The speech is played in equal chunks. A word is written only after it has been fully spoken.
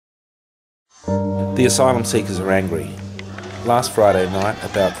The asylum seekers are angry. Last Friday night,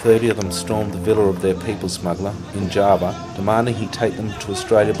 about 30 of them stormed the villa of their people smuggler in Java, demanding he take them to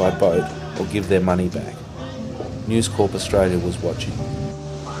Australia by boat or give their money back. News Corp Australia was watching.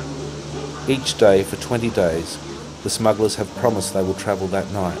 Each day for 20 days, the smugglers have promised they will travel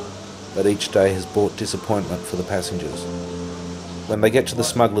that night, but each day has brought disappointment for the passengers. When they get to the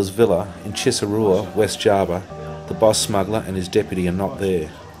smugglers' villa in Cisarua, West Java, the boss smuggler and his deputy are not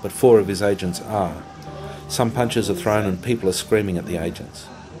there, but 4 of his agents are. Some punches are thrown and people are screaming at the agents.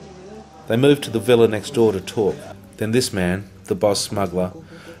 They move to the villa next door to talk. Then this man, the boss smuggler,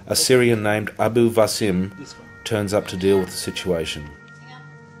 a Syrian named Abu Vasim, turns up to deal with the situation.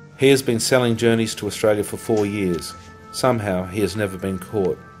 He has been selling journeys to Australia for 4 years. Somehow he has never been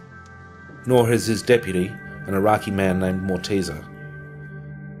caught. Nor has his deputy, an Iraqi man named Morteza.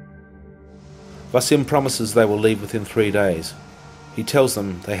 Vasim promises they will leave within 3 days. He tells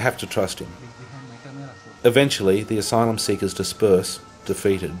them they have to trust him. Eventually, the asylum seekers disperse,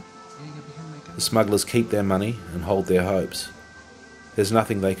 defeated. The smugglers keep their money and hold their hopes. There's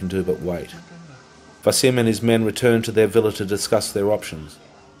nothing they can do but wait. Vasim and his men return to their villa to discuss their options.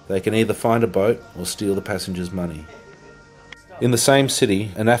 They can either find a boat or steal the passengers' money. In the same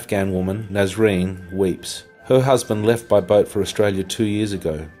city, an Afghan woman, Nazreen, weeps. Her husband left by boat for Australia 2 years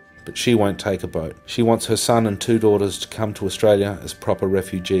ago, but she won't take a boat. She wants her son and 2 daughters to come to Australia as proper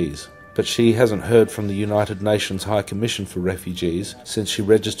refugees. But she hasn't heard from the United Nations High Commission for Refugees since she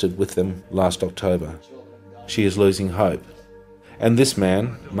registered with them last October. She is losing hope. And this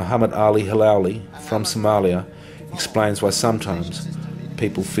man, Muhammad Ali Hilauli, from Somalia, explains why sometimes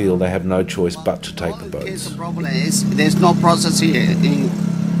people feel they have no choice but to take the boats. The problem is there's no process here in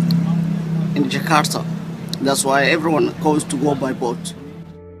Jakarta. That's why everyone goes to go by boat.